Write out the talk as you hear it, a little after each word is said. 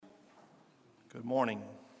Good morning.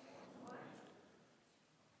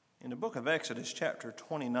 In the book of Exodus, chapter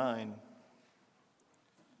 29,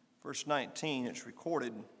 verse 19, it's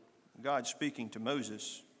recorded, God speaking to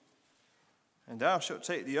Moses, "And thou shalt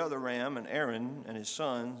take the other ram, and Aaron and his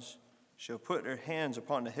sons shall put their hands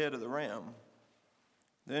upon the head of the ram.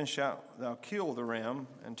 Then shalt thou kill the ram,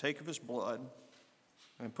 and take of his blood,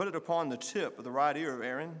 and put it upon the tip of the right ear of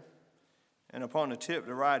Aaron, and upon the tip of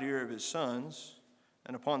the right ear of his sons,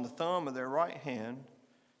 and upon the thumb of their right hand,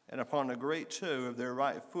 and upon the great toe of their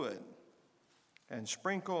right foot, and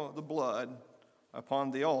sprinkle the blood upon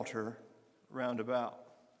the altar round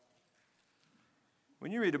about."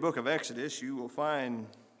 When you read the book of Exodus, you will find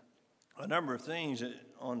a number of things that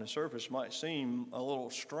on the surface might seem a little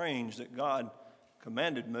strange that God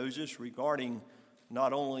commanded Moses regarding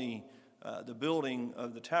not only the building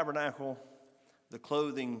of the tabernacle, the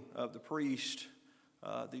clothing of the priest,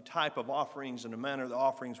 the type of offerings and the manner the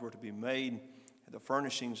offerings were to be made, the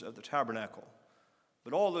furnishings of the tabernacle.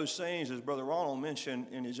 But all those things, as Brother Ronald mentioned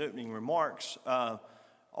in his opening remarks,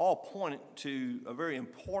 all point to a very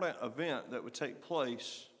important event that would take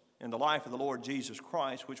place in the life of the Lord Jesus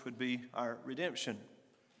Christ, which would be our redemption.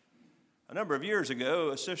 A number of years ago,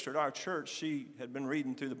 a sister at our church, she had been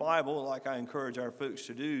reading through the Bible like I encourage our folks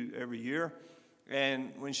to do every year.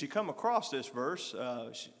 And when she come across this verse,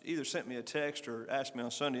 she either sent me a text or asked me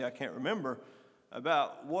on Sunday, I can't remember,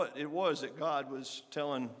 about what it was that God was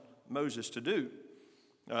telling Moses to do.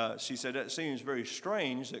 She said that seems very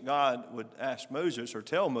strange that God would ask Moses or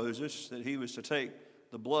tell Moses that he was to take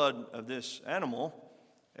the blood of this animal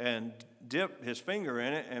and dip his finger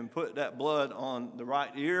in it and put that blood on the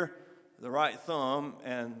right ear, the right thumb,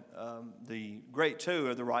 and the great toe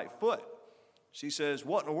of the right foot. She says,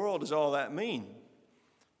 "What in the world does all that mean?"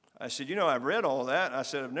 I said, "I've read all that." I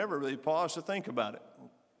said, "I've never really paused to think about it."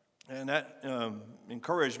 And that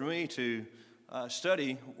encouraged me to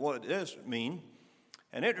study what it does mean.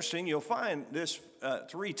 And interesting, you'll find this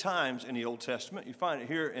 3 times in the Old Testament. You find it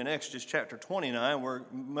here in Exodus chapter 29, where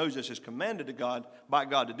Moses is commanded by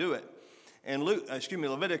God to do it. In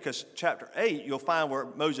Leviticus chapter 8, you'll find where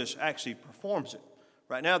Moses actually performs it.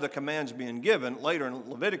 Right now, the command's being given. Later in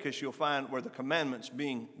Leviticus, you'll find where the commandment's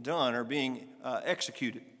being done or being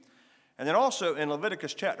executed. And then also in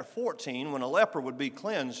Leviticus chapter 14, when a leper would be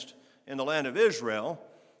cleansed in the land of Israel,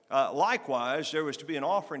 likewise, there was to be an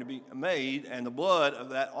offering to be made, and the blood of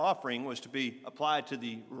that offering was to be applied to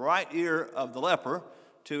the right ear of the leper,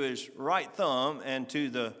 to his right thumb, and to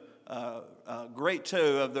the great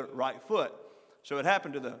toe of the right foot. So it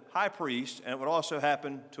happened to the high priest, and it would also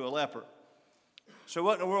happen to a leper. So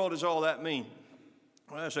what in the world does all that mean?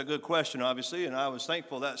 Well, that's a good question, obviously, and I was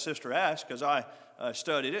thankful that sister asked because I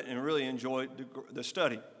studied it and really enjoyed the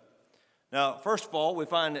study. Now, first of all, we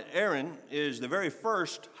find that Aaron is the very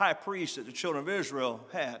first high priest that the children of Israel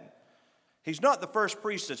had. He's not the first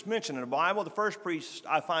priest that's mentioned in the Bible. The first priest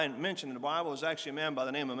I find mentioned in the Bible is actually a man by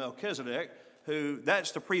the name of Melchizedek,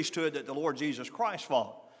 that's the priesthood that the Lord Jesus Christ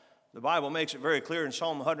followed. The Bible makes it very clear in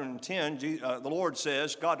Psalm 110, the Lord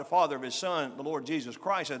says, God the Father of his Son, the Lord Jesus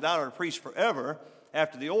Christ, said, "Thou art a priest forever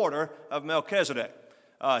after the order of Melchizedek."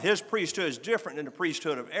 His priesthood is different than the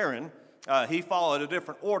priesthood of Aaron. He followed a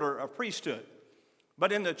different order of priesthood.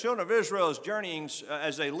 But in the children of Israel's journeyings,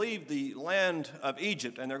 as they leave the land of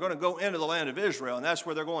Egypt, and they're going to go into the land of Israel, and that's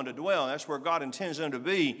where they're going to dwell, and that's where God intends them to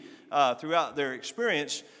be throughout their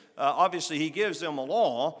experience, obviously he gives them a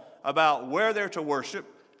law about where they're to worship,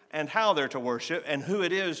 and how they're to worship, and who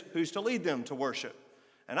it is who's to lead them to worship.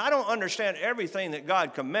 And I don't understand everything that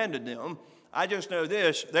God commanded them. I just know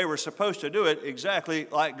this, they were supposed to do it exactly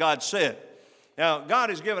like God said. Now, God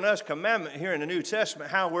has given us commandment here in the New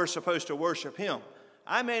Testament how we're supposed to worship him.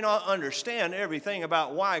 I may not understand everything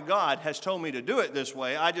about why God has told me to do it this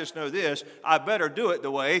way. I just know this, I better do it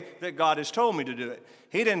the way that God has told me to do it.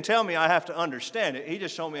 He didn't tell me I have to understand it. He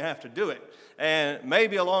just told me I have to do it. And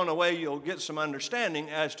maybe along the way you'll get some understanding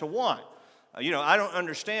as to why. I don't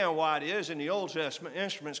understand why it is in the Old Testament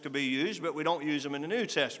instruments could be used, but we don't use them in the New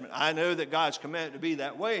Testament. I know that God's commanded to be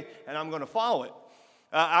that way, and I'm going to follow it.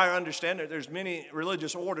 I understand that there's many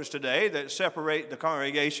religious orders today that separate the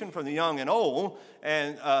congregation from the young and old,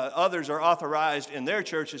 and others are authorized in their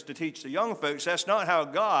churches to teach the young folks. That's not how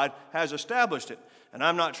God has established it. And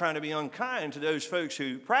I'm not trying to be unkind to those folks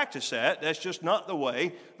who practice that. That's just not the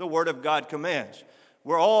way the Word of God commands.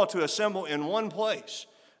 We're all to assemble in one place.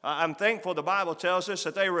 I'm thankful the Bible tells us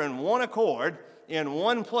that they were in one accord, in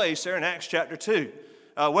one place there in Acts chapter 2.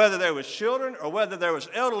 Whether there was children or whether there was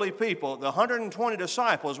elderly people, the 120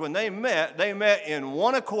 disciples, when they met in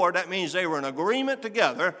one accord. That means they were in agreement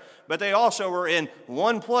together, but they also were in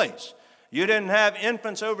one place. You didn't have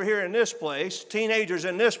infants over here in this place, teenagers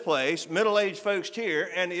in this place, middle-aged folks here,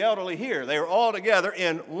 and the elderly here. They were all together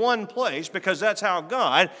in one place because that's how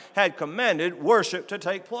God had commanded worship to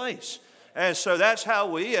take place. And so that's how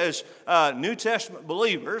we, as New Testament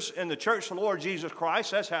believers in the Church of the Lord Jesus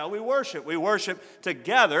Christ, that's how we worship. We worship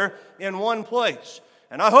together in one place.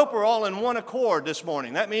 And I hope we're all in one accord this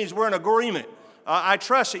morning. That means we're in agreement. I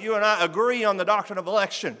trust that you and I agree on the doctrine of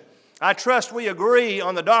election. I trust we agree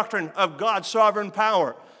on the doctrine of God's sovereign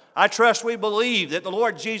power. I trust we believe that the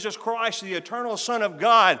Lord Jesus Christ, the eternal Son of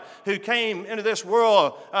God, who came into this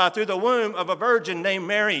world through the womb of a virgin named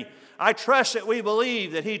Mary, I trust that we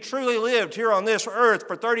believe that he truly lived here on this earth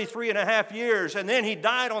for 33 and a half years, and then he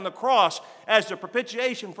died on the cross as the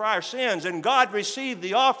propitiation for our sins, and God received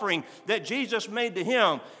the offering that Jesus made to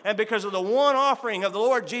him. And because of the one offering of the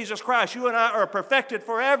Lord Jesus Christ, you and I are perfected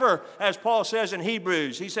forever, as Paul says in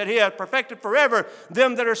Hebrews. He said he hath perfected forever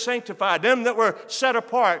them that are sanctified, them that were set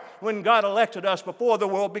apart when God elected us before the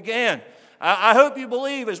world began. I hope you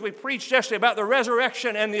believe, as we preached yesterday, about the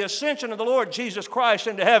resurrection and the ascension of the Lord Jesus Christ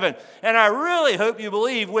into heaven. And I really hope you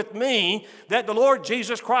believe with me that the Lord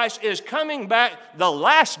Jesus Christ is coming back the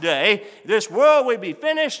last day. This world will be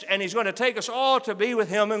finished, and he's going to take us all to be with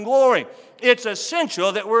him in glory. It's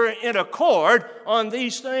essential that we're in accord on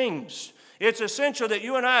these things. It's essential that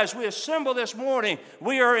you and I, as we assemble this morning,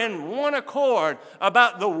 we are in one accord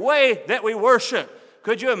about the way that we worship.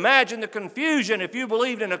 Could you imagine the confusion if you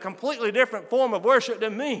believed in a completely different form of worship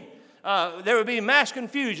than me? There would be mass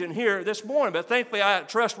confusion here this morning, but thankfully I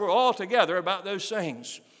trust we're all together about those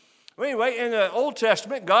things. Well, anyway, in the Old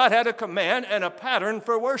Testament, God had a command and a pattern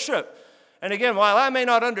for worship. And again, while I may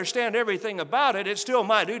not understand everything about it, it's still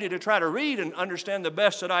my duty to try to read and understand the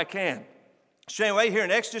best that I can. So anyway, here in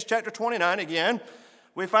Exodus chapter 29 again,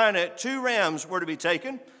 we find that 2 rams were to be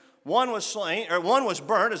taken. One was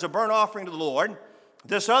burnt as a burnt offering to the Lord.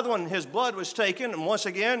 This other one, his blood was taken, and once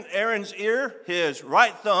again, Aaron's ear, his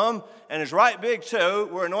right thumb, and his right big toe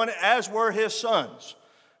were anointed, as were his sons.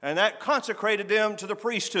 And that consecrated them to the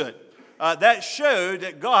priesthood. That showed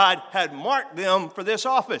that God had marked them for this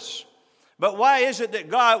office. But why is it that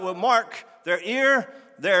God will mark their ear,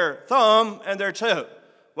 their thumb, and their toe?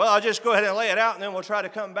 Well, I'll just go ahead and lay it out, and then we'll try to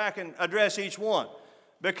come back and address each one.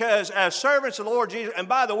 Because as servants of the Lord Jesus, and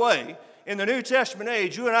by the way, in the New Testament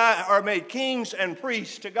age, you and I are made kings and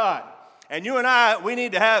priests to God. And you and I, we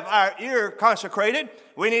need to have our ear consecrated,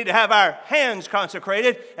 we need to have our hands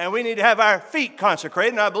consecrated, and we need to have our feet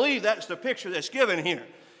consecrated. And I believe that's the picture that's given here.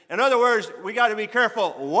 In other words, we got to be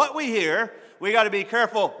careful what we hear, we got to be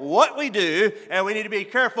careful what we do, and we need to be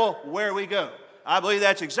careful where we go. I believe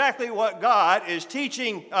that's exactly what God is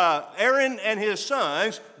teaching Aaron and his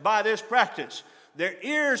sons by this practice. Their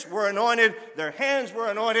ears were anointed, their hands were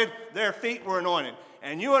anointed, their feet were anointed.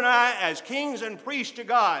 And you and I, as kings and priests to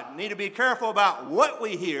God, need to be careful about what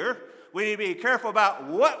we hear, we need to be careful about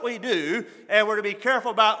what we do, and we're to be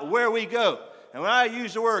careful about where we go. And when I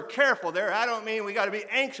use the word careful there, I don't mean we got to be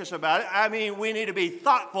anxious about it. I mean we need to be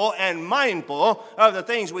thoughtful and mindful of the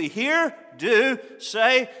things we hear, do,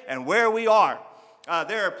 say, and where we are.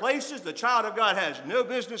 There are places the child of God has no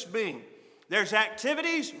business being. There's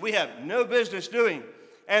activities we have no business doing.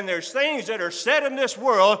 And there's things that are said in this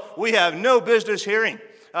world we have no business hearing.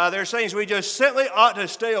 There's things we just simply ought to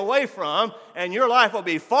stay away from, and your life will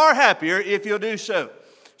be far happier if you'll do so.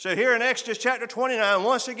 So here in Exodus chapter 29,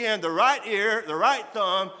 once again, the right ear, the right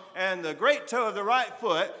thumb, and the great toe of the right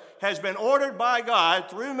foot has been ordered by God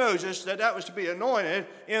through Moses that was to be anointed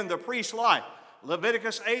in the priest's life.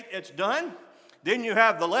 Leviticus 8, it's done. Then you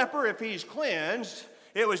have the leper, if he's cleansed,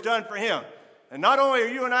 it was done for him. And not only are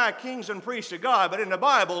you and I kings and priests of God, but in the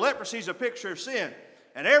Bible, leprosy is a picture of sin.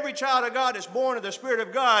 And every child of God that's born of the Spirit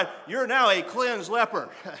of God, you're now a cleansed leper.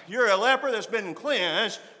 You're a leper that's been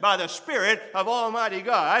cleansed by the Spirit of Almighty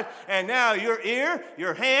God. And now your ear,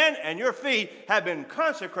 your hand, and your feet have been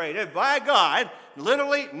consecrated by God.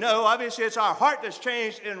 Literally, no, obviously it's our heart that's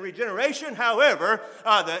changed in regeneration. However,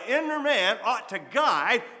 the inner man ought to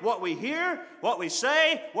guide what we hear, what we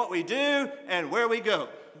say, what we do, and where we go.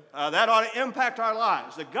 That ought to impact our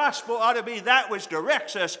lives. The gospel ought to be that which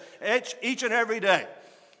directs us each and every day.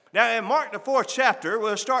 Now, in Mark, the 4th chapter,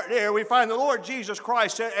 we'll start there, we find the Lord Jesus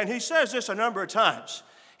Christ, and he says this a number of times.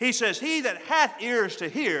 He says, "He that hath ears to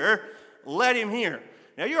hear, let him hear."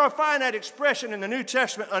 Now, you're going to find that expression in the New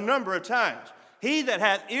Testament a number of times. He that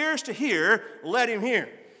hath ears to hear, let him hear.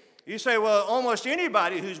 You say, well, almost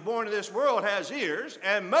anybody who's born in this world has ears,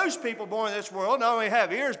 and most people born in this world not only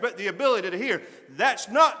have ears, but the ability to hear. That's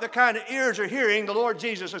not the kind of ears or hearing the Lord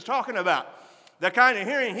Jesus is talking about. The kind of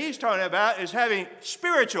hearing he's talking about is having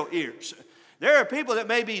spiritual ears. There are people that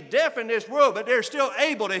may be deaf in this world, but they're still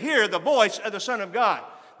able to hear the voice of the Son of God.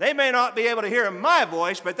 They may not be able to hear my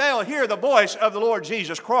voice, but they'll hear the voice of the Lord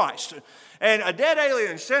Jesus Christ. And a dead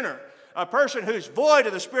alien sinner, a person who's void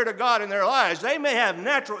of the Spirit of God in their lives, they may have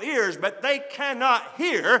natural ears, but they cannot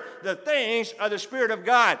hear the things of the Spirit of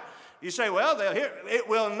God. You say, well, they'll hear. It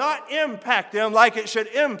will not impact them like it should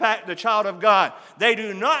impact the child of God. They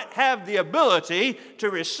do not have the ability to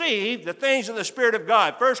receive the things of the Spirit of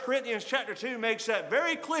God. 1 Corinthians chapter 2 makes that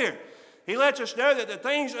very clear. He lets us know that the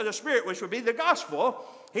things of the Spirit, which would be the gospel,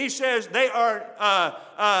 he says they're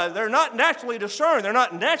not naturally discerned. They're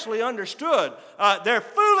not naturally understood. They're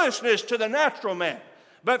foolishness to the natural man.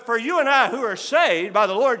 But for you and I who are saved by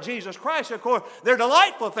the Lord Jesus Christ, of course, they're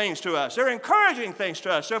delightful things to us. They're encouraging things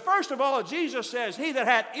to us. So first of all, Jesus says, he that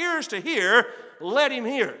hath ears to hear, let him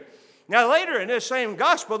hear. Now later in this same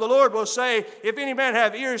gospel, the Lord will say, if any man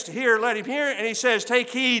have ears to hear, let him hear. And he says,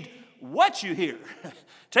 take heed what you hear.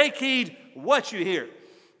 Take heed what you hear.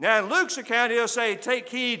 Now in Luke's account, he'll say, take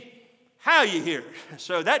heed how you hear.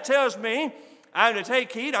 So that tells me I'm to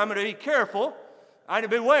take heed, I'm going to be careful, I'm to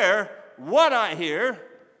beware what I hear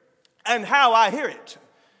and how I hear it.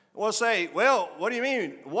 We'll say, well, what do you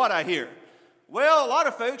mean, what I hear? Well, a lot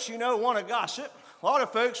of folks, want to gossip. A lot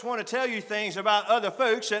of folks want to tell you things about other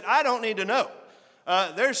folks that I don't need to know.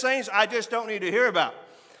 There's things I just don't need to hear about.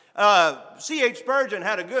 C.H. Spurgeon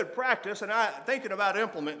had a good practice, and I'm thinking about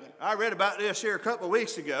implementing it. I read about this here a couple of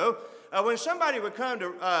weeks ago. When somebody would come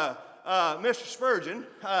to Mr. Spurgeon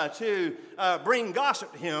to bring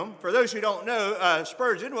gossip to him. For those who don't know,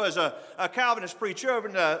 Spurgeon was a Calvinist preacher over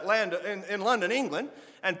in London, England,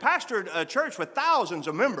 and pastored a church with thousands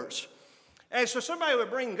of members. And so somebody would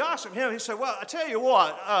bring gossip to him. He said, well, I tell you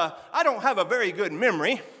what, I don't have a very good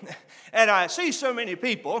memory, and I see so many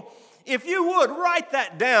people. If you would write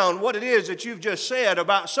that down, what it is that you've just said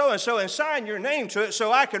about so-and-so, and sign your name to it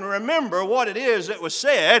so I can remember what it is that was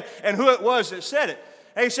said and who it was that said it.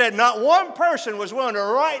 And he said not one person was willing to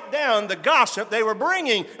write down the gossip they were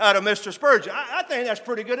bringing out of Mr. Spurgeon. I think that's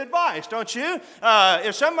pretty good advice, don't you?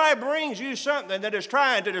 If somebody brings you something that is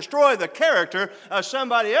trying to destroy the character of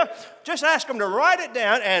somebody else, just ask them to write it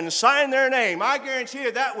down and sign their name. I guarantee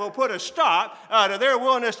you that will put a stop to their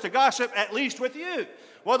willingness to gossip, at least with you.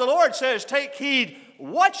 Well, the Lord says, take heed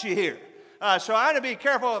what you hear. So I have to be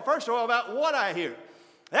careful, first of all, about what I hear.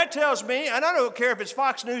 That tells me, and I don't care if it's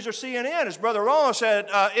Fox News or CNN, as Brother Ron said,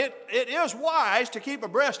 it is wise to keep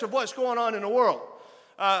abreast of what's going on in the world.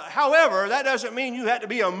 However, that doesn't mean you have to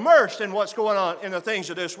be immersed in what's going on in the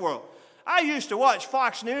things of this world. I used to watch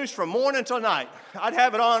Fox News from morning till night. I'd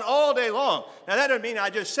have it on all day long. Now, that doesn't mean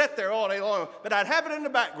I just sit there all day long, but I'd have it in the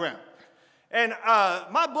background. And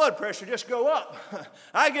my blood pressure just go up.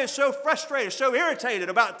 I get so frustrated, so irritated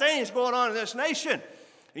about things going on in this nation.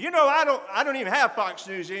 I don't even have Fox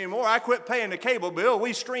News anymore. I quit paying the cable bill.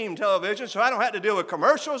 We stream television, so I don't have to deal with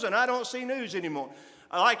commercials, and I don't see news anymore.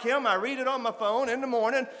 Like him, I read it on my phone in the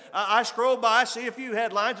morning. I scroll by, see a few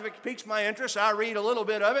headlines. If it piques my interest, I read a little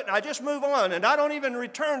bit of it, and I just move on. And I don't even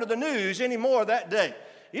return to the news anymore that day.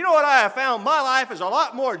 You know what I have found? My life is a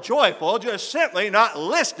lot more joyful just simply not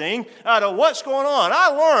listening to what's going on. I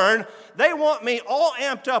learned they want me all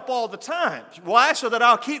amped up all the time. Why? So that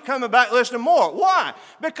I'll keep coming back listening more. Why?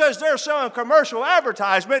 Because they're selling commercial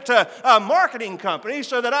advertisement to marketing companies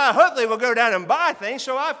so that I hopefully will go down and buy things.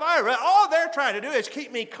 So I fire it. All they're trying to do is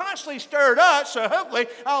keep me constantly stirred up, so hopefully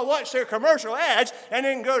I'll watch their commercial ads and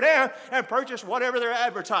then go down and purchase whatever they're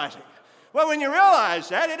advertising. Well, when you realize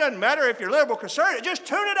that, it doesn't matter if you're liberal or conservative, just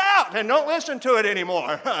tune it out and don't listen to it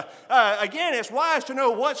anymore. Again, it's wise to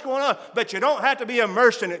know what's going on, but you don't have to be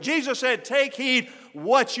immersed in it. Jesus said, take heed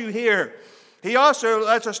what you hear. He also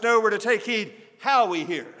lets us know we're to take heed how we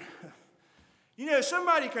hear.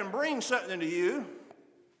 Somebody can bring something to you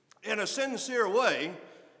in a sincere way,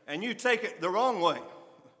 and you take it the wrong way.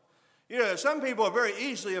 Some people are very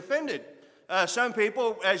easily offended. Some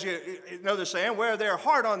people, as you know the saying, wear their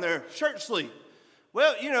heart on their shirt sleeve.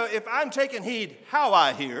 Well, if I'm taking heed how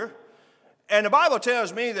I hear, and the Bible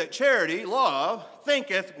tells me that charity, love,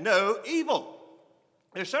 thinketh no evil.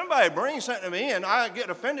 If somebody brings something to me and I get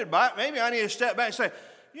offended by it, maybe I need to step back and say,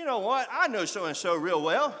 you know what, I know so-and-so real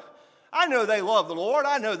well. I know they love the Lord.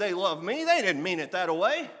 I know they love me. They didn't mean it that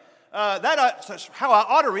way. That's how I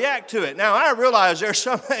ought to react to it. Now, I realize there's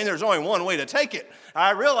only one way to take it.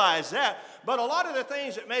 I realize that. But a lot of the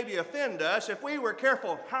things that maybe offend us, if we were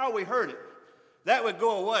careful how we heard it, that would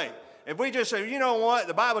go away. If we just say, you know what,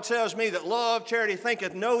 the Bible tells me that love, charity,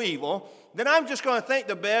 thinketh no evil, then I'm just going to think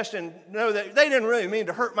the best and know that they didn't really mean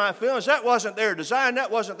to hurt my feelings. That wasn't their design. That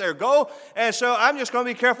wasn't their goal. And so I'm just going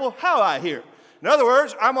to be careful how I hear. In other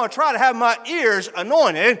words, I'm going to try to have my ears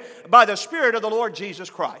anointed by the Spirit of the Lord Jesus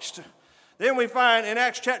Christ. Then we find in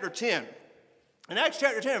Acts chapter 10. In Acts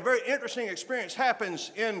chapter 10, a very interesting experience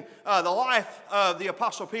happens in the life of the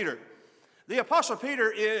Apostle Peter. The Apostle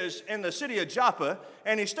Peter is in the city of Joppa,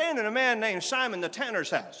 and he's staying in a man named Simon the tanner's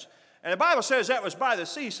house. And the Bible says that was by the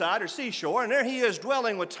seaside or seashore, and there he is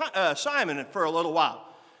dwelling with Simon for a little while.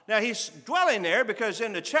 Now, he's dwelling there because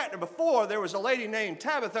in the chapter before, there was a lady named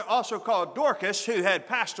Tabitha, also called Dorcas, who had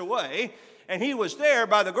passed away, and he was there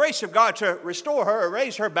by the grace of God to restore her or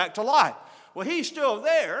raise her back to life. Well, he's still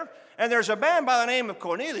there, and there's a man by the name of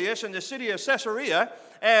Cornelius in the city of Caesarea,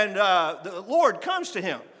 and the Lord comes to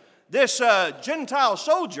him. This Gentile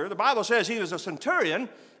soldier, the Bible says he was a centurion.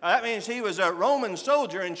 That means he was a Roman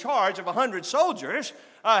soldier in charge of 100 soldiers.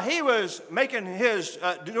 He was making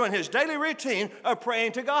doing his daily routine of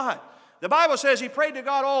praying to God. The Bible says he prayed to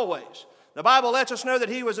God always. The Bible lets us know that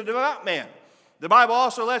he was a devout man. The Bible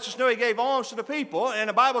also lets us know he gave alms to the people, and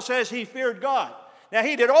the Bible says he feared God. Now,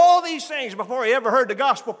 he did all these things before he ever heard the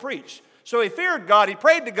gospel preached. So he feared God, he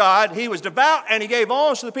prayed to God, he was devout, and he gave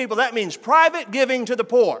alms to the people. That means private giving to the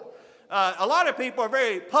poor. A lot of people are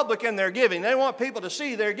very public in their giving. They want people to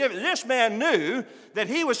see their giving. This man knew that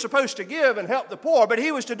he was supposed to give and help the poor, but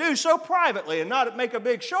he was to do so privately and not make a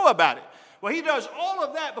big show about it. Well, he does all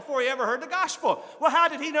of that before he ever heard the gospel. Well, how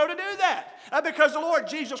did he know to do that? Because the Lord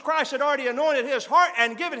Jesus Christ had already anointed his heart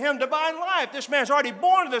and given him divine life. This man's already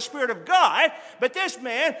born of the Spirit of God, but this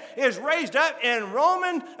man is raised up in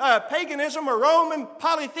Roman paganism or Roman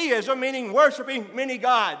polytheism, meaning worshiping many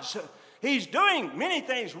gods. He's doing many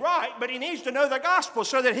things right, but he needs to know the gospel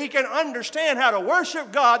so that he can understand how to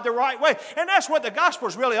worship God the right way. And that's what the gospel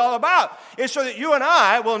is really all about, is so that you and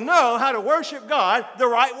I will know how to worship God the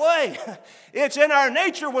right way. It's in our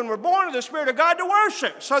nature when we're born of the Spirit of God to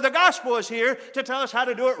worship. So the gospel is here to tell us how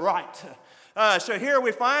to do it right. So here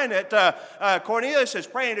we find that Cornelius is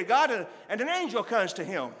praying to God, and an angel comes to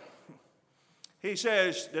him. He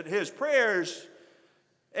says that his prayers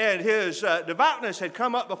and his devoutness had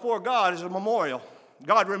come up before God as a memorial.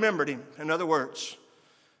 God remembered him, in other words.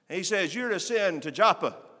 And he says, you're to send to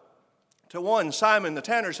Joppa, to one Simon the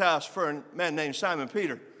tanner's house for a man named Simon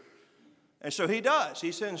Peter. And so he does.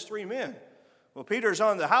 He sends 3 men. Well, Peter's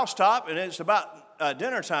on the housetop, and it's about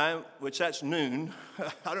dinner time, which that's noon.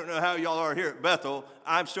 I don't know how y'all are here at Bethel.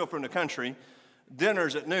 I'm still from the country.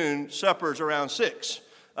 Dinner's at noon, supper's around 6.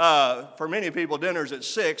 For many people, dinner's at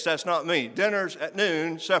 6. That's not me. Dinner's at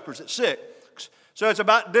noon, supper's at 6. So it's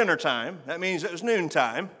about dinner time. That means it was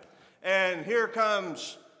noontime. And here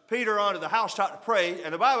comes Peter onto the housetop to pray,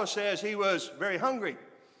 and the Bible says he was very hungry.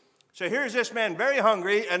 So here's this man very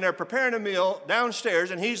hungry, and they're preparing a meal downstairs,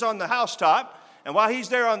 and he's on the housetop. And while he's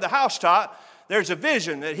there on the housetop, there's a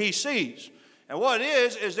vision that he sees. And what it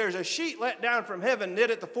is there's a sheet let down from heaven knit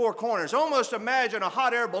at the 4 corners. Almost imagine a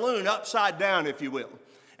hot air balloon upside down, if you will.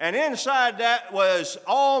 And inside that was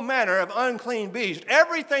all manner of unclean beasts.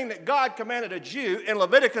 Everything that God commanded a Jew in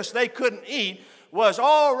Leviticus they couldn't eat was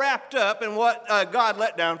all wrapped up in what God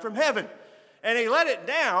let down from heaven. And he let it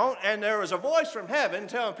down, and there was a voice from heaven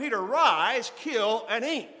telling Peter, rise, kill, and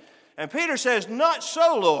eat. And Peter says, not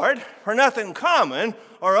so, Lord, for nothing common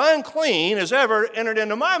or unclean has ever entered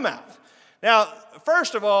into my mouth. Now,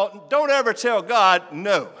 first of all, don't ever tell God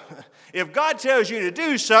no. If God tells you to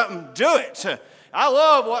do something, do it. I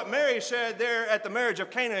love what Mary said there at the marriage of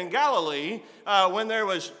Cana in Galilee when there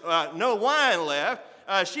was no wine left.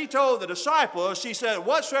 She told the disciples, she said,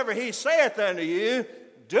 whatsoever he saith unto you,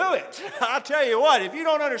 do it. I'll tell you what, if you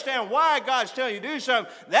don't understand why God's telling you to do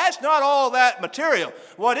something, that's not all that material.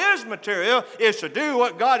 What is material is to do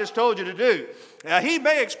what God has told you to do. Now, he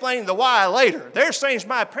may explain the why later. There's things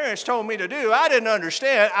my parents told me to do I didn't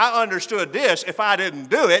understand. I understood this. If I didn't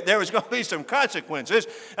do it, there was going to be some consequences.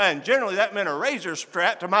 And generally, that meant a razor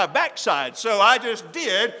strap to my backside. So I just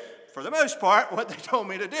did, for the most part, what they told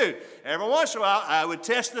me to do. Every once in a while, I would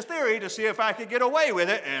test the theory to see if I could get away with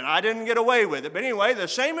it, and I didn't get away with it. But anyway, the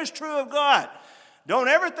same is true of God. Don't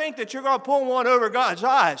ever think that you're going to pull one over God's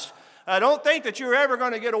eyes. Don't think that you're ever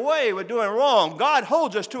going to get away with doing wrong. God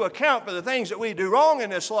holds us to account for the things that we do wrong in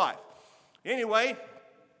this life. Anyway,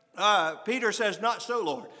 Peter says, not so,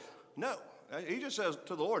 Lord. No. He just says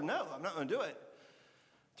to the Lord, no, I'm not going to do it.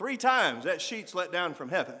 3 times that sheet's let down from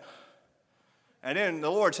heaven. And then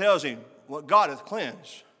the Lord tells him, what God hath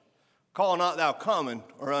cleansed, call not thou common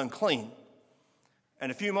or unclean.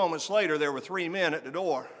 And a few moments later, there were 3 men at the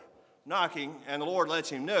door knocking, and the Lord lets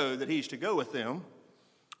him know that he's to go with them.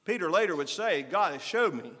 Peter later would say, God has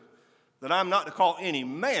showed me that I'm not to call any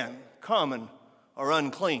man common or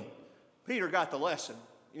unclean. Peter got the lesson.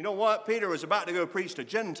 you know what? Peter was about to go preach to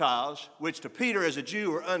Gentiles, which to Peter as a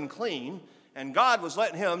Jew were unclean, and God was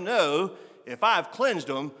letting him know, if I've cleansed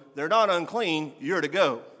them, they're not unclean, you're to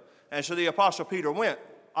go. And so the Apostle Peter went.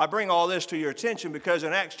 I bring all this to your attention because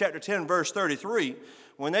in Acts chapter 10, verse 33,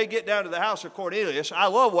 when they get down to the house of Cornelius, I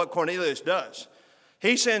love what Cornelius does.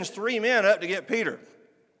 He sends 3 men up to get Peter.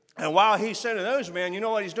 And while he's sending those men, you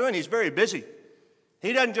know what he's doing? He's very busy.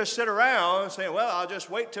 He doesn't just sit around and say, well, I'll just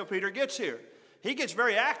wait till Peter gets here. He gets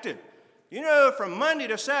very active. You know, from Monday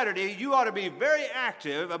to Saturday, you ought to be very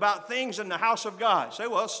active about things in the house of God. Say,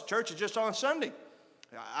 well, church is just on Sunday.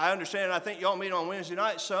 I understand, I think y'all meet on Wednesday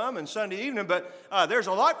night some and Sunday evening, but there's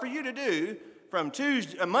a lot for you to do from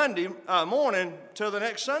Monday morning till the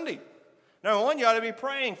next Sunday. Number one, you ought to be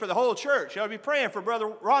praying for the whole church. You ought to be praying for Brother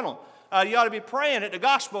Ronald. You ought to be praying that the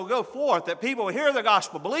gospel go forth, that people hear the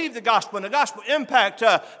gospel, believe the gospel, and the gospel impact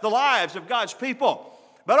the lives of God's people.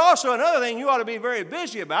 But also another thing you ought to be very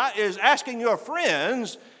busy about is asking your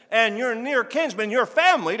friends and your near kinsmen, your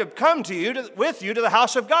family, to come to you, with you to the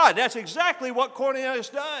house of God. That's exactly what Cornelius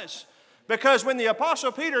does. Because when the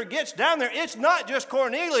Apostle Peter gets down there, it's not just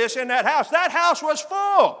Cornelius in that house. That house was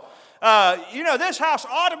full. You know, this house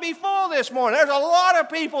ought to be full this morning. There's a lot of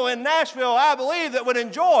people in Nashville, I believe, that would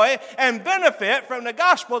enjoy and benefit from the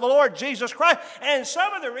gospel of the Lord Jesus Christ. And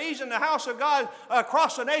some of the reason the house of God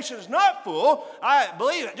across the nation is not full, I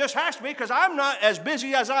believe it just has to be because I'm not as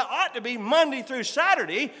busy as I ought to be Monday through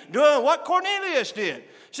Saturday doing what Cornelius did.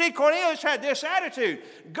 See, Cornelius had this attitude.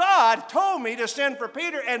 God told me to send for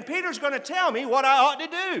Peter, and Peter's going to tell me what I ought to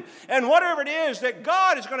do. And whatever it is that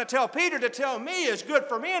God is going to tell Peter to tell me is good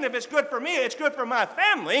for me, and if it's good for me, it's good for my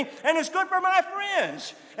family, and it's good for my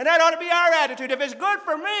friends. And that ought to be our attitude. If it's good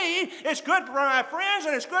for me, it's good for my friends,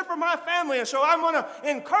 and it's good for my family. And so I'm going to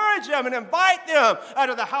encourage them and invite them out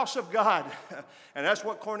of the house of God. And that's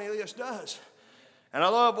what Cornelius does. And I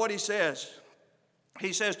love what he says.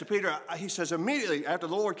 He says to Peter, he says immediately after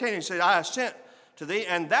the Lord came, he said, I have sent to thee,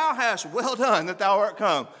 and thou hast well done that thou art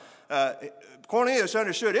come. Cornelius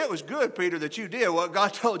understood it was good, Peter, that you did what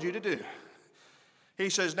God told you to do. He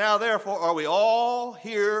says, now therefore are we all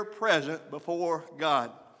here present before God.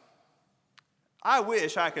 I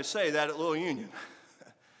wish I could say that at Little Union.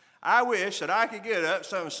 I wish that I could get up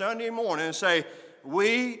some Sunday morning and say,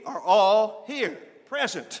 we are all here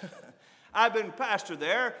present. I've been pastor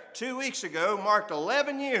there 2 weeks ago, marked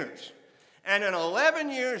 11 years. And in 11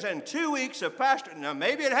 years and 2 weeks of pastor, now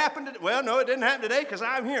maybe it happened, well, no, it didn't happen today because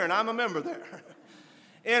I'm here and I'm a member there.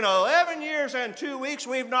 In 11 years and 2 weeks,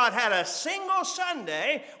 we've not had a single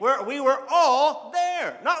Sunday where we were all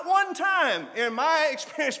there. Not one time in my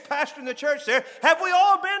experience pastoring the church there have we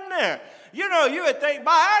all been there. You know, you would think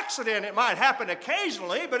by accident it might happen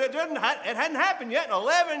occasionally, but it hadn't happened yet in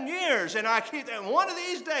 11 years. And I keep that one of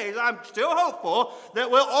these days, I'm still hopeful that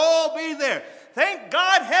we'll all be there. Thank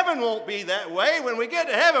God heaven won't be that way. When we get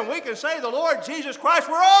to heaven, we can say the Lord Jesus Christ,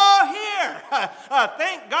 we're all here.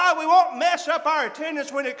 Thank God we won't mess up our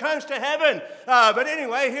attendance when it comes to heaven. But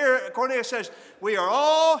anyway, here Cornelius says, we are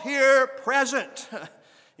all here present.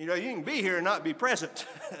 You know, you can be here and not be present.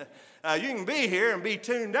 You can be here and be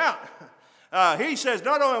tuned out. He says,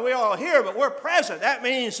 not only are we all here, but we're present. That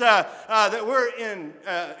means that we're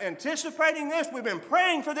anticipating this. We've been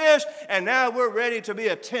praying for this, and now we're ready to be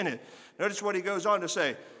attentive. Notice what he goes on to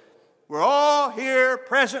say. We're all here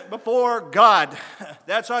present before God.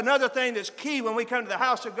 That's another thing that's key when we come to the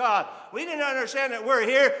house of God. We need to understand that we're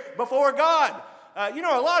here before God. You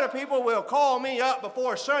know, a lot of people will call me up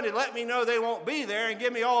before Sunday, let me know they won't be there and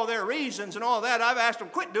give me all their reasons and all that. I've asked them,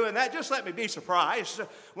 quit doing that. Just let me be surprised.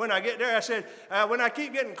 When I get there, I said, when I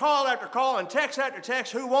keep getting call after call and text after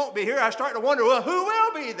text, who won't be here, I start to wonder, well, who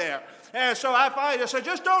will be there? And so I finally said,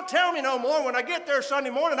 just don't tell me no more. When I get there Sunday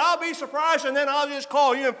morning, I'll be surprised, and then I'll just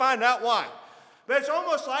call you and find out why. But it's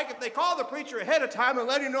almost like if they call the preacher ahead of time and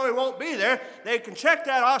let him know he won't be there, they can check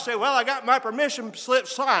that off, say, well, I got my permission slip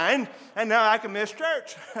signed, and now I can miss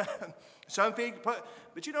church. Some people,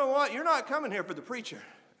 but you know what? You're not coming here for the preacher.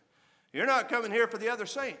 You're not coming here for the other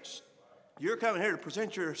saints. You're coming here to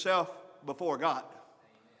present yourself before God.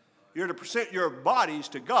 You're to present your bodies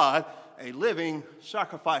to God, a living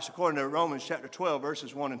sacrifice, according to Romans chapter 12,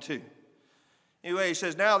 verses 1 and 2. Anyway, he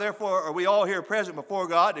says, now therefore are we all here present before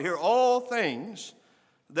God to hear all things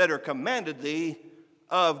that are commanded thee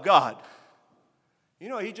of God. You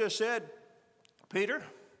know, he just said, Peter,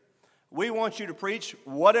 we want you to preach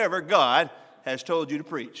whatever God has told you to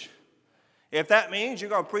preach. If that means you're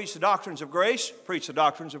going to preach the doctrines of grace, preach the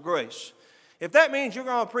doctrines of grace. If that means you're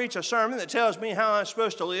going to preach a sermon that tells me how I'm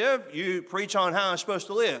supposed to live, you preach on how I'm supposed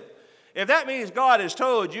to live. If that means God has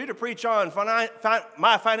told you to preach on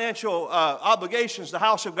my financial obligations to the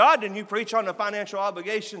house of God, then you preach on the financial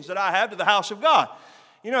obligations that I have to the house of God.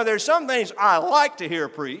 You know, there's some things I like to hear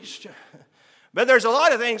preached, but there's a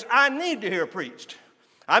lot of things I need to hear preached.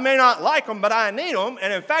 I may not like them, but I need them.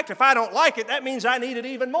 And in fact, if I don't like it, that means I need it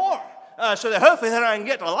even more. So that hopefully that I can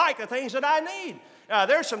get to like the things that I need.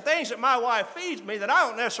 There's some things that my wife feeds me that I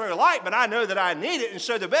don't necessarily like, but I know that I need it. And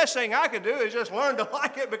so the best thing I could do is just learn to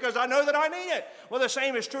like it because I know that I need it. Well, the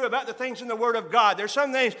same is true about the things in the Word of God. There's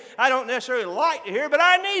some things I don't necessarily like to hear, but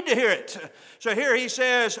I need to hear it. So here he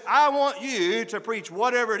says, I want you to preach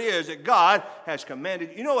whatever it is that God has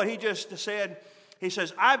commanded. You know what he just said? He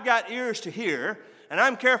says, I've got ears to hear, and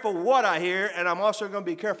I'm careful what I hear, and I'm also going to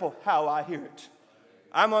be careful how I hear it.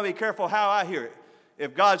 I'm going to be careful how I hear it.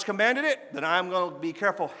 If God's commanded it, then I'm going to be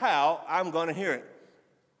careful how I'm going to hear it.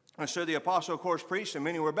 And so the apostle, of course, preached, and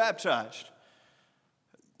many were baptized.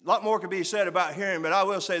 A lot more could be said about hearing, but I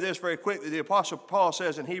will say this very quickly. The apostle Paul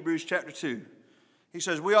says in Hebrews chapter 2, he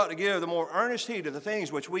says, we ought to give the more earnest heed to the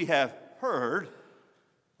things which we have heard,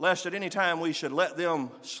 lest at any time we should let them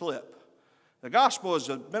slip. The gospel is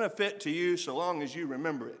a benefit to you so long as you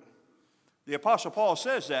remember it. The apostle Paul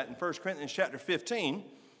says that in 1 Corinthians chapter 15.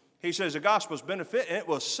 He says the gospel's benefit, and it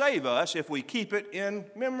will save us if we keep it in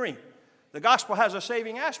memory. The gospel has a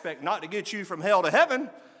saving aspect, not to get you from hell to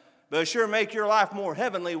heaven, but sure make your life more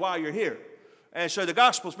heavenly while you're here. And so the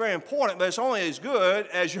gospel's very important, but it's only as good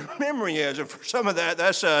as your memory is. And for some of that,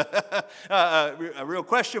 that's a real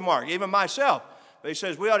question mark, even myself. But he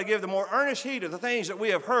says we ought to give the more earnest heed to the things that we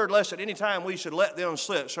have heard, lest at any time we should let them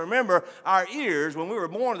slip. So remember, our ears, when we were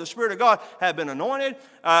born of the Spirit of God, have been anointed.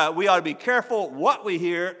 We ought to be careful what we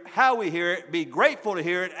hear, how we hear it, be grateful to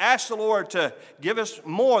hear it, ask the Lord to give us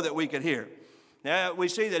more that we could hear. Now, we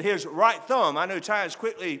see that his right thumb, I know time's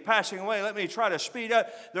quickly passing away, let me try to speed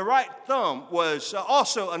up. The right thumb was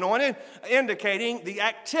also anointed, indicating the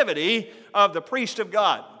activity of the priest of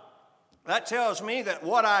God. That tells me that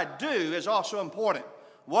what I do is also important.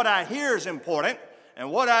 What I hear is important,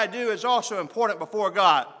 and what I do is also important before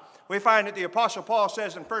God. We find that the Apostle Paul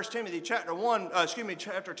says in 1 Timothy chapter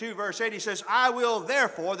 2, verse 8, he says, I will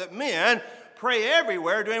therefore that men pray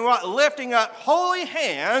everywhere, doing what? Lifting up holy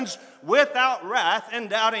hands without wrath and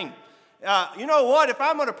doubting. You know what? If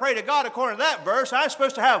I'm going to pray to God according to that verse, I'm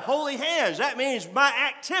supposed to have holy hands. That means my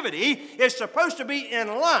activity is supposed to be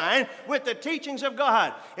in line with the teachings of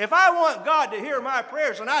God. If I want God to hear my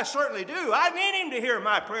prayers, and I certainly do, I need Him to hear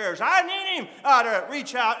my prayers. I need Him to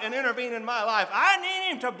reach out and intervene in my life. I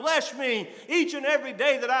need Him to bless me each and every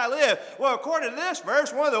day that I live. Well, according to this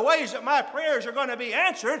verse, one of the ways that my prayers are going to be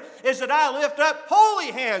answered is that I lift up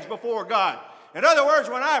holy hands before God. In other words,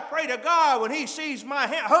 when I pray to God, when He sees my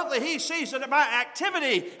hand, hopefully He sees that my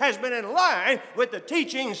activity has been in line with the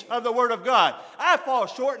teachings of the Word of God. I fall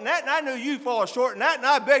short in that, and I know you fall short in that, and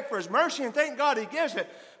I beg for His mercy, and thank God He gives it.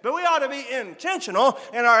 But we ought to be intentional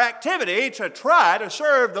in our activity to try to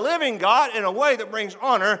serve the living God in a way that brings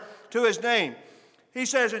honor to His name. He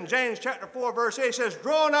says in James chapter 4, verse 8, he says,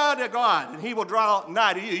 draw nigh to God, and He will draw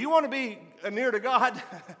nigh to you. You want to be near to God?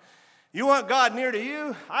 You want God near to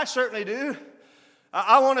you? I certainly do.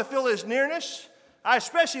 I want to feel His nearness. I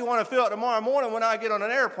especially want to feel it tomorrow morning when I get on an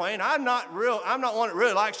airplane. I'm not one that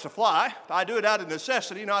really likes to fly. I do it out of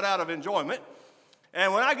necessity, not out of enjoyment.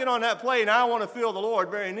 And when I get on that plane, I want to feel the Lord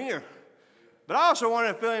very near. But I also want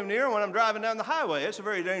to feel Him near when I'm driving down the highway. It's a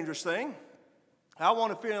very dangerous thing. I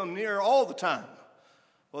want to feel Him near all the time.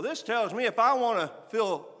 Well, this tells me if I want to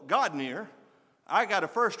feel God near, I got to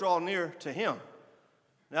first draw near to Him.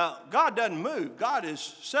 Now, God doesn't move. God is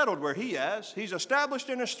settled where He is. He's established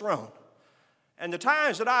in His throne. And the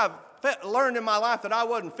times that I've learned in my life that I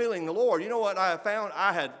wasn't feeling the Lord, you know what I have found?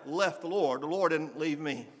 I had left the Lord. The Lord didn't leave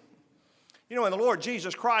me. You know, when the Lord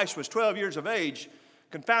Jesus Christ was 12 years of age,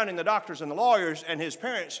 confounding the doctors and the lawyers, and His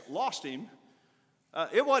parents lost Him,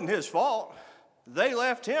 it wasn't His fault. They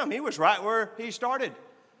left Him. He was right where He started.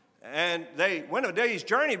 And they went a day's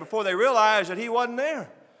journey before they realized that He wasn't there.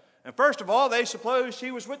 And first of all, they supposed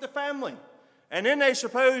He was with the family. And then they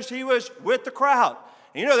supposed He was with the crowd.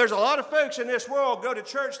 And you know, there's a lot of folks in this world go to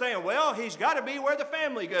church saying, well, He's got to be where the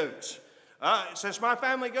family goes. Since my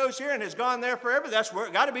family goes here and has gone there forever, that's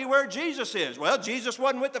got to be where Jesus is. Well, Jesus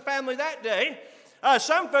wasn't with the family that day.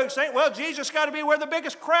 Some folks think, well, Jesus got to be where the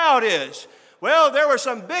biggest crowd is. Well, there were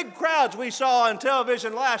some big crowds we saw on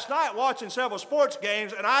television last night watching several sports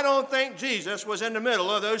games, and I don't think Jesus was in the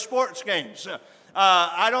middle of those sports games.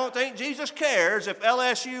 I don't think Jesus cares if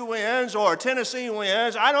LSU wins or Tennessee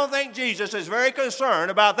wins. I don't think Jesus is very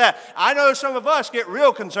concerned about that. I know some of us get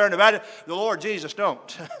real concerned about it. The Lord Jesus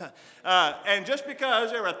don't. And just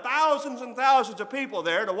because there were thousands and thousands of people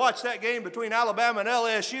there to watch that game between Alabama and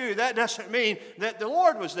LSU, that doesn't mean that the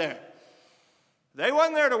Lord was there. They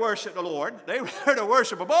wasn't there to worship the Lord. They were there to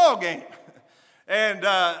worship a ball game. And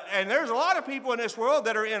there's a lot of people in this world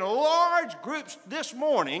that are in large groups this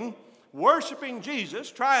morning worshiping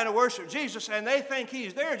Jesus, trying to worship Jesus, and they think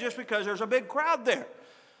he's there just because there's a big crowd there.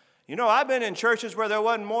 You know, I've been in churches where there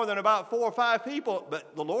wasn't more than about 4 or 5 people,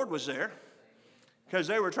 but the Lord was there because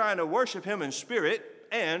they were trying to worship him in spirit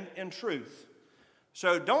and in truth.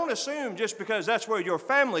 So don't assume just because that's where your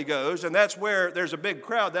family goes and that's where there's a big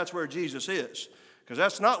crowd, that's where Jesus is. Because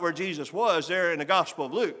that's not where Jesus was there in the Gospel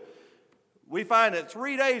of Luke. We find that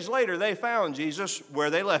 3 days later they found Jesus where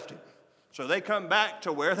they left him. So they come back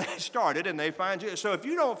to where they started and they find Jesus. So if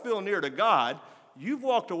you don't feel near to God, you've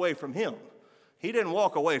walked away from him. He didn't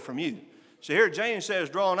walk away from you. So here James says,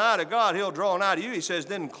 draw nigh to God, he'll draw nigh to you. He says,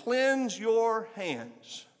 then cleanse your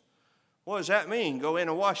hands. What does that mean? Go in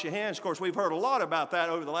and wash your hands. Of course, we've heard a lot about that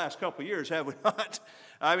over the last couple of years, have we not?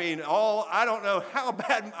 I mean, I don't know how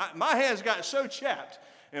bad, my hands got so chapped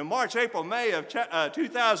in March, April, May of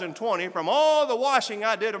 2020 from all the washing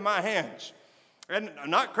I did of my hands. And I'm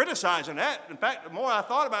not criticizing that. In fact, the more I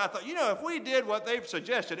thought about it, I thought, you know, if we did what they've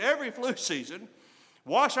suggested every flu season,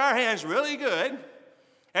 wash our hands really good,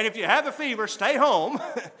 and if you have a fever, stay home.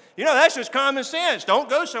 You know, that's just common sense. Don't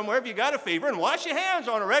go somewhere if you got a fever and wash your hands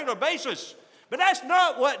on a regular basis. But that's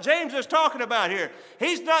not what James is talking about here.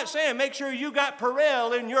 He's not saying make sure you got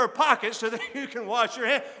Purell in your pocket so that you can wash your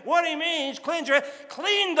hands. What he means,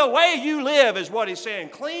 clean the way you live is what he's saying.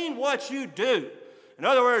 Clean what you do. In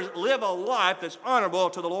other words, live a life that's honorable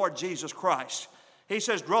to the Lord Jesus Christ. He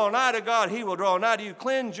says, draw nigh to God, he will draw nigh to you.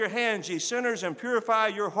 Cleanse your hands, ye sinners, and purify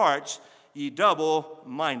your hearts, ye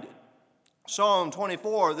double-minded. Psalm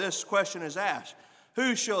 24, this question is asked.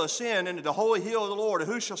 Who shall ascend into the holy hill of the Lord, or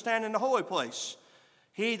who shall stand in the holy place?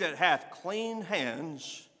 He that hath clean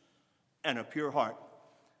hands and a pure heart.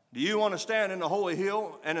 Do you want to stand in the holy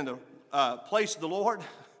hill and in the place of the Lord?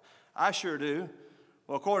 I sure do.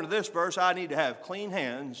 Well, according to this verse, I need to have clean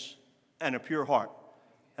hands and a pure heart.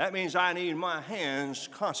 That means I need my hands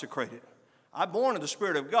consecrated. I'm born of the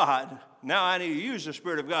Spirit of God. Now I need to use the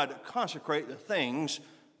Spirit of God to consecrate the things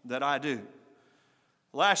that I do.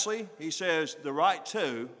 Lastly, he says the right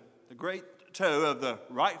toe, the great toe of the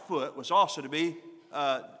right foot, was also to be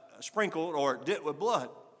sprinkled or dipped with blood.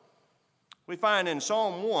 We find in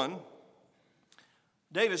Psalm 1,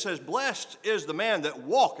 David says, blessed is the man that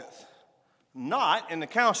walketh not in the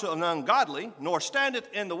counsel of the ungodly, nor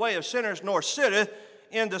standeth in the way of sinners, nor sitteth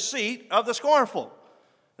in the seat of the scornful.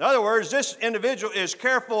 In other words, this individual is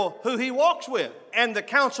careful who he walks with and the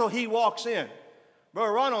counsel he walks in.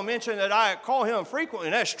 Brother Ronald mentioned that I call him frequently,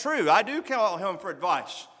 and that's true. I do call him for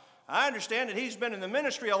advice. I understand that he's been in the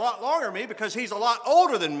ministry a lot longer than me because he's a lot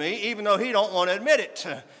older than me, even though he don't want to admit it.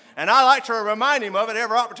 And I like to remind him of it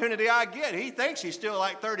every opportunity I get. He thinks he's still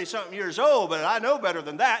like 30-something years old, but I know better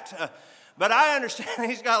than that. But I understand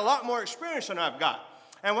he's got a lot more experience than I've got.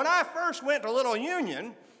 And when I first went to Little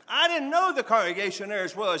Union, I didn't know the congregation there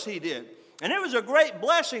as well as he did. And it was a great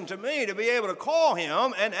blessing to me to be able to call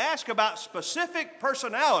him and ask about specific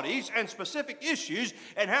personalities and specific issues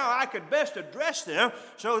and how I could best address them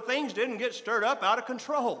so things didn't get stirred up out of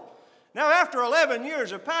control. Now, after 11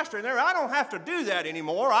 years of pastoring there, I don't have to do that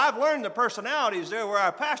anymore. I've learned the personalities there where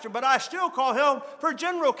I pastor, but I still call him for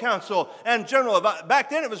general counsel and general. Back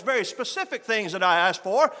then, it was very specific things that I asked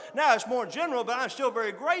for. Now it's more general, but I'm still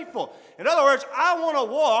very grateful. In other words, I want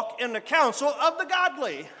to walk in the counsel of the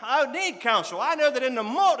godly. I need counsel. I know that in the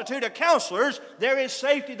multitude of counselors, there is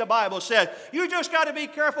safety, the Bible says. You just got to be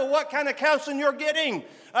careful what kind of counseling you're getting.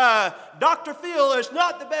 Dr. Phil is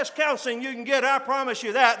not the best counseling you can get, I promise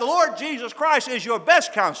you that. The Lord Jesus Christ is your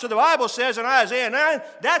best counselor. The Bible says in Isaiah 9,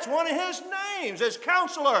 that's one of his names, is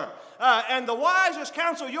counselor. And the wisest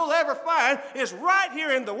counsel you'll ever find is right here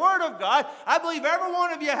in the Word of God. I believe every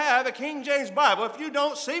one of you have a King James Bible. If you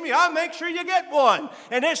don't see me, I'll make sure you get one.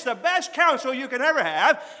 And it's the best counsel you can ever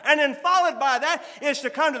have. And then followed by that is to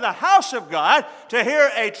come to the house of God to hear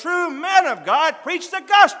a true man of God preach the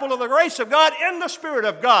gospel of the grace of God in the Spirit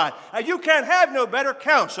of God. You can't have no better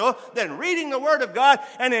counsel than reading the Word of God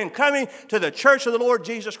and then coming to the church of the Lord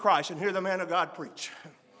Jesus Christ and hear the man of God preach.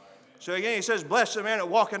 So again, he says, blessed the man that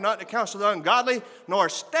walketh not in the counsel of the ungodly, nor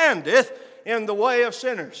standeth in the way of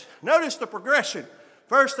sinners. Notice the progression.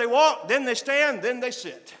 First they walk, then they stand, then they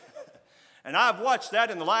sit. And I've watched that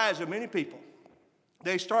in the lives of many people.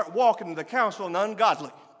 they start walking to the counsel of the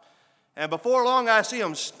ungodly. And before long, I see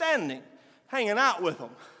them standing, hanging out with them.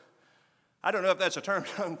 I don't know if that's a term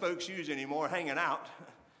young folks use anymore, hanging out.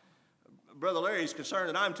 Brother Larry's concerned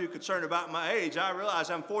that I'm too concerned about my age. I realize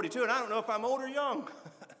I'm 42, and I don't know if I'm old or young.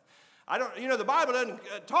 The Bible doesn't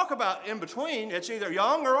talk about in between. It's either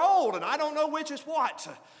young or old, and I don't know which is what.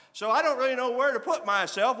 So I don't really know where to put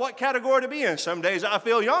myself, what category to be in. Some days I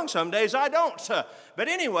feel young, some days I don't. But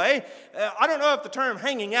anyway, I don't know if the term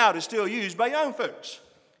hanging out is still used by young folks.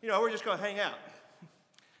 We're just going to hang out.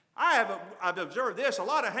 I've observed this, a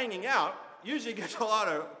lot of hanging out usually gets a lot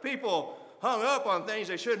of people hung up on things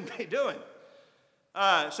they shouldn't be doing.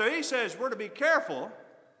 So he says we're to be careful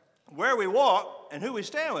where we walk and who we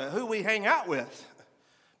stand with, who we hang out with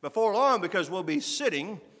before long, because we'll be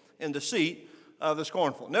sitting in the seat of the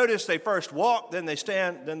scornful. Notice they first walk, then they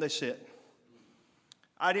stand, then they sit.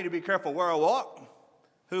 I need to be careful where I walk,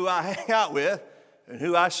 who I hang out with, and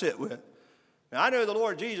who I sit with. Now, I know the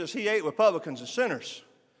Lord Jesus, he ate with publicans and sinners,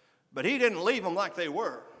 but he didn't leave them like they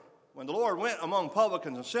were. When the Lord went among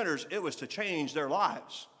publicans and sinners, it was to change their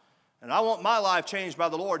lives. And I want my life changed by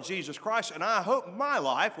the Lord Jesus Christ, and I hope my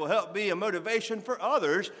life will help be a motivation for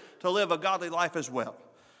others to live a godly life as well.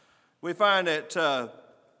 We find that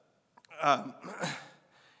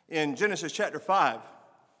in Genesis chapter 5,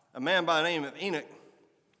 a man by the name of Enoch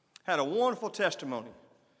had a wonderful testimony.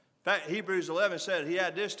 In fact, Hebrews 11 said he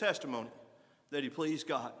had this testimony, that he pleased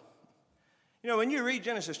God. When you read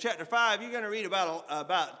Genesis chapter 5, you're going to read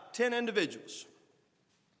about 10 individuals.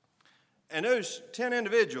 And those 10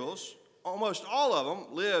 individuals, almost all of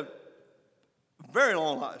them lived very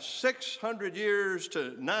long lives, 600 years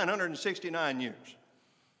to 969 years,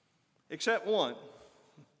 except one.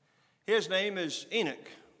 His name is Enoch.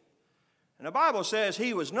 And the Bible says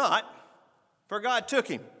he was not, for God took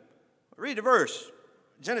him. Read the verse,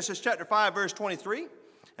 Genesis chapter 5, verse 23.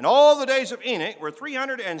 And all the days of Enoch were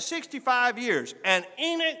 365 years, and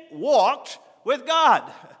Enoch walked with God.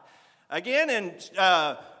 Again,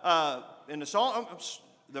 in the Psalms,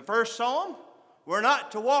 the first Psalm, we're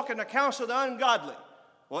not to walk in the counsel of the ungodly.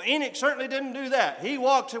 Well, Enoch certainly didn't do that. He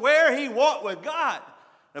walked to where? He walked with God.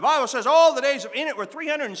 The Bible says all the days of Enoch were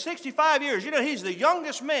 365 years. He's the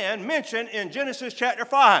youngest man mentioned in Genesis chapter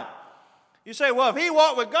 5. You say, well, if he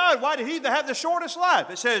walked with God, why did he have the shortest life?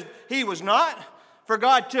 It says he was not, for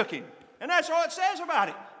God took him. And that's all it says about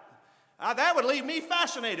it. That would leave me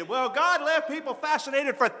fascinated. Well, God left people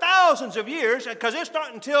fascinated for thousands of years, because it's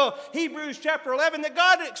not until Hebrews chapter 11 that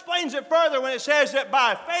God explains it further when it says that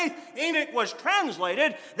by faith Enoch was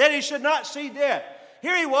translated that he should not see death.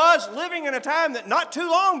 Here he was living in a time that not too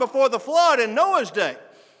long before the flood in Noah's day.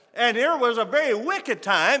 And here was a very wicked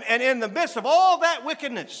time, and in the midst of all that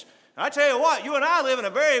wickedness, I tell you what, you and I live in a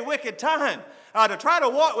very wicked time. To try to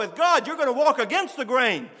walk with God, you're going to walk against the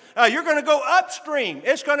grain. You're going to go upstream.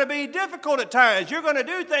 It's going to be difficult at times. You're going to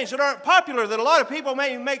do things that aren't popular, that a lot of people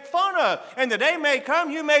may make fun of. And the day may come,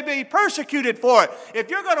 you may be persecuted for it. If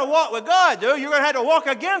you're going to walk with God, you're going to have to walk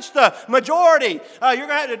against the majority. You're going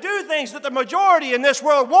to have to do things that the majority in this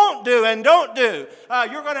world won't do and don't do.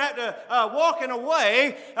 You're going to have to walk in a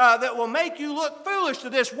way that will make you look foolish to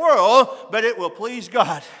this world, but it will please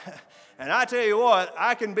God. And I tell you what,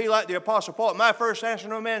 I can be like the Apostle Paul. At my first answer,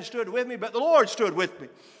 no man stood with me, but the Lord stood with me.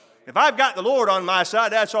 If I've got the Lord on my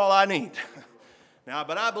side, that's all I need. Now,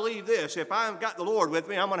 but I believe this. If I've got the Lord with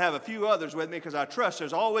me, I'm going to have a few others with me, because I trust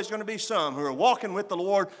there's always going to be some who are walking with the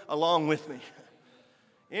Lord along with me.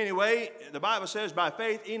 Anyway, the Bible says by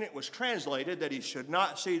faith Enoch was translated that he should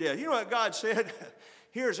not see death. You know what God said?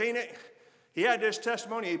 Here's Enoch. He had this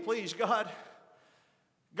testimony. He pleased God.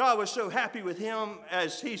 God was so happy with him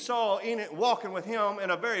as he saw Enoch walking with him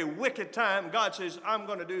in a very wicked time. God says, I'm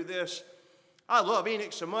going to do this. I love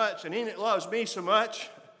Enoch so much, and Enoch loves me so much,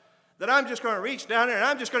 that I'm just going to reach down there and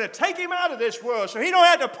I'm just going to take him out of this world so he don't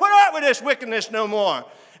have to put up with this wickedness no more.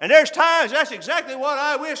 And there's times that's exactly what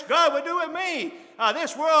I wish God would do with me.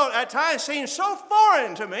 This world at times seems so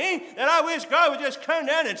foreign to me that I wish God would just come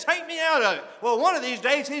down and take me out of it. Well, one of these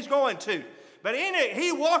days he's going to. But Enoch,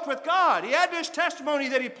 he walked with God. He had this testimony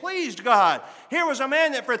that he pleased God. Here was a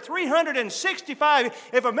man that for 365,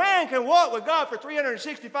 if a man can walk with God for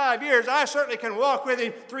 365 years, I certainly can walk with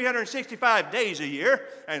him 365 days a year,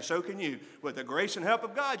 and so can you. With the grace and help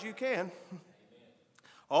of God, you can.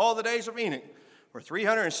 All the days of Enoch were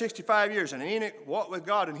 365 years, and Enoch walked with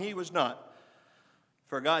God, and he was not,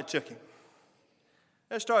 for God took him.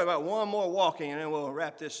 Let's talk about one more walking, and then we'll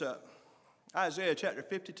wrap this up. Isaiah chapter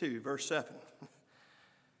 52, verse 7.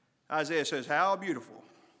 Isaiah says, how beautiful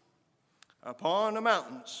upon the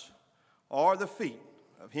mountains are the feet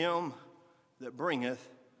of him that bringeth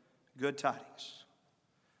good tidings.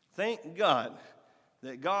 Thank God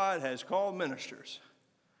that God has called ministers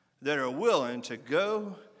that are willing to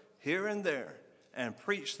go here and there and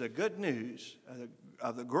preach the good news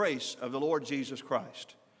of the grace of the Lord Jesus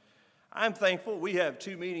Christ. I'm thankful we have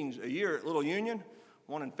 2 meetings a year at Little Union,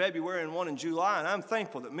 one in February and one in July, and I'm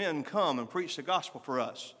thankful that men come and preach the gospel for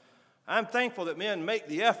us. I'm thankful that men make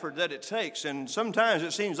the effort that it takes, and sometimes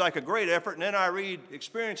it seems like a great effort, and then I read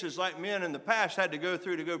experiences like men in the past had to go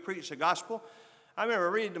through to go preach the gospel. I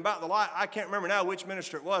remember reading about the life, I can't remember now which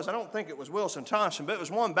minister it was. I don't think it was Wilson Thompson, but it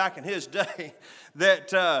was one back in his day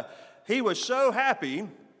that he was so happy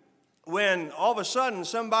when all of a sudden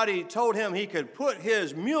somebody told him he could put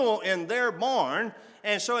his mule in their barn.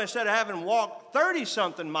 And so instead of having to walk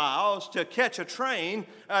 30-something miles to catch a train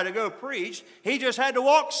to go preach, he just had to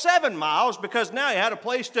walk 7 miles because now he had a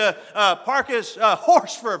place to park his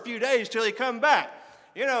horse for a few days till he come back.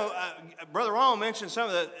 You know, Brother Ron mentioned some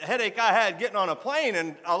of the headache I had getting on a plane,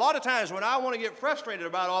 and a lot of times when I want to get frustrated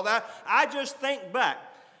about all that, I just think back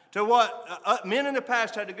to what men in the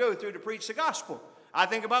past had to go through to preach the gospel. I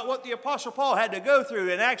think about what the Apostle Paul had to go through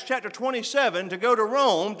in Acts chapter 27 to go to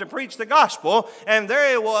Rome to preach the gospel. And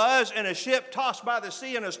there he was in a ship tossed by the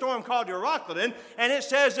sea in a storm called Euroclydon. And it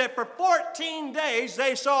says that for 14 days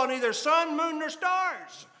they saw neither sun, moon, nor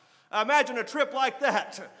stars. Imagine a trip like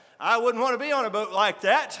that. I wouldn't want to be on a boat like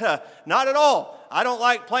that. Not at all. I don't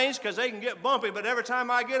like planes because they can get bumpy. But every time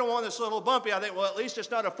I get on one that's a little bumpy, I think, well, at least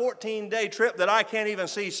it's not a 14-day trip that I can't even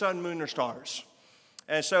see sun, moon, or stars.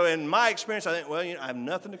 And so in my experience, I think, well, I have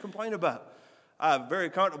nothing to complain about. I have a very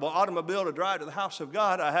comfortable automobile to drive to the house of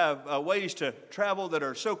God. I have ways to travel that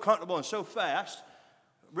are so comfortable and so fast.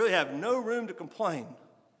 Really have no room to complain.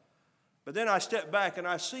 But then I step back and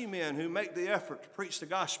I see men who make the effort to preach the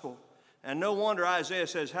gospel. And no wonder Isaiah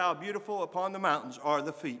says, how beautiful upon the mountains are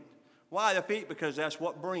the feet. Why the feet? Because that's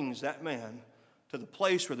what brings that man to the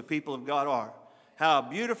place where the people of God are. How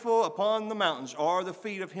beautiful upon the mountains are the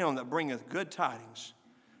feet of him that bringeth good tidings,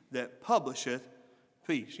 that publisheth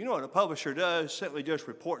peace. You know what a publisher does? Simply just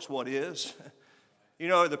reports what is. You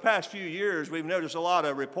know, the past few years, we've noticed a lot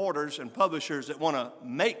of reporters and publishers that want to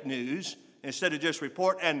make news instead of just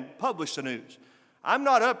report and publish the news. I'm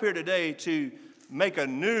not up here today to make a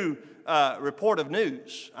new report of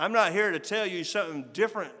news. I'm not here to tell you something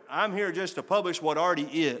different. I'm here just to publish what already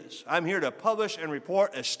is. I'm here to publish and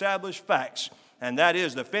report established facts, and that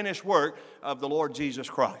is the finished work of the Lord Jesus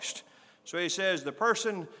Christ. So he says, the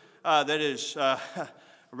person that is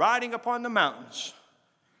riding upon the mountains,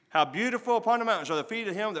 how beautiful upon the mountains are the feet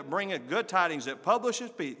of him that bringeth good tidings, that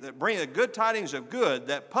publisheth peace, that bringeth good tidings of good,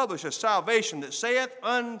 that publisheth salvation, that saith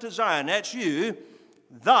unto Zion, that's you,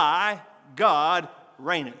 thy God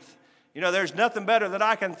reigneth. You know, there's nothing better that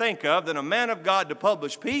I can think of than a man of God to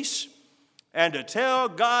publish peace and to tell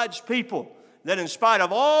God's people that in spite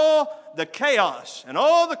of all the chaos and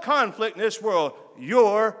all the conflict in this world,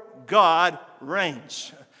 your God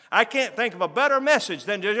reigns. I can't think of a better message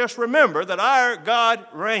than to just remember that our God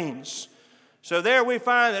reigns. So there we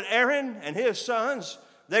find that Aaron and his sons,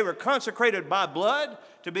 they were consecrated by blood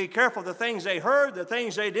to be careful of the things they heard, the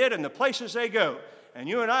things they did, and the places they go. And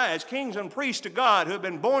you and I, as kings and priests to God, who have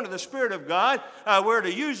been born of the Spirit of God, we're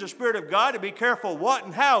to use the Spirit of God to be careful what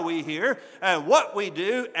and how we hear, and what we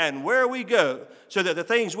do, and where we go, so that the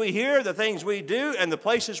things we hear, the things we do, and the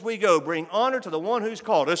places we go bring honor to the one who's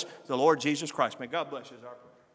called us, the Lord Jesus Christ. May God bless you as our prayer.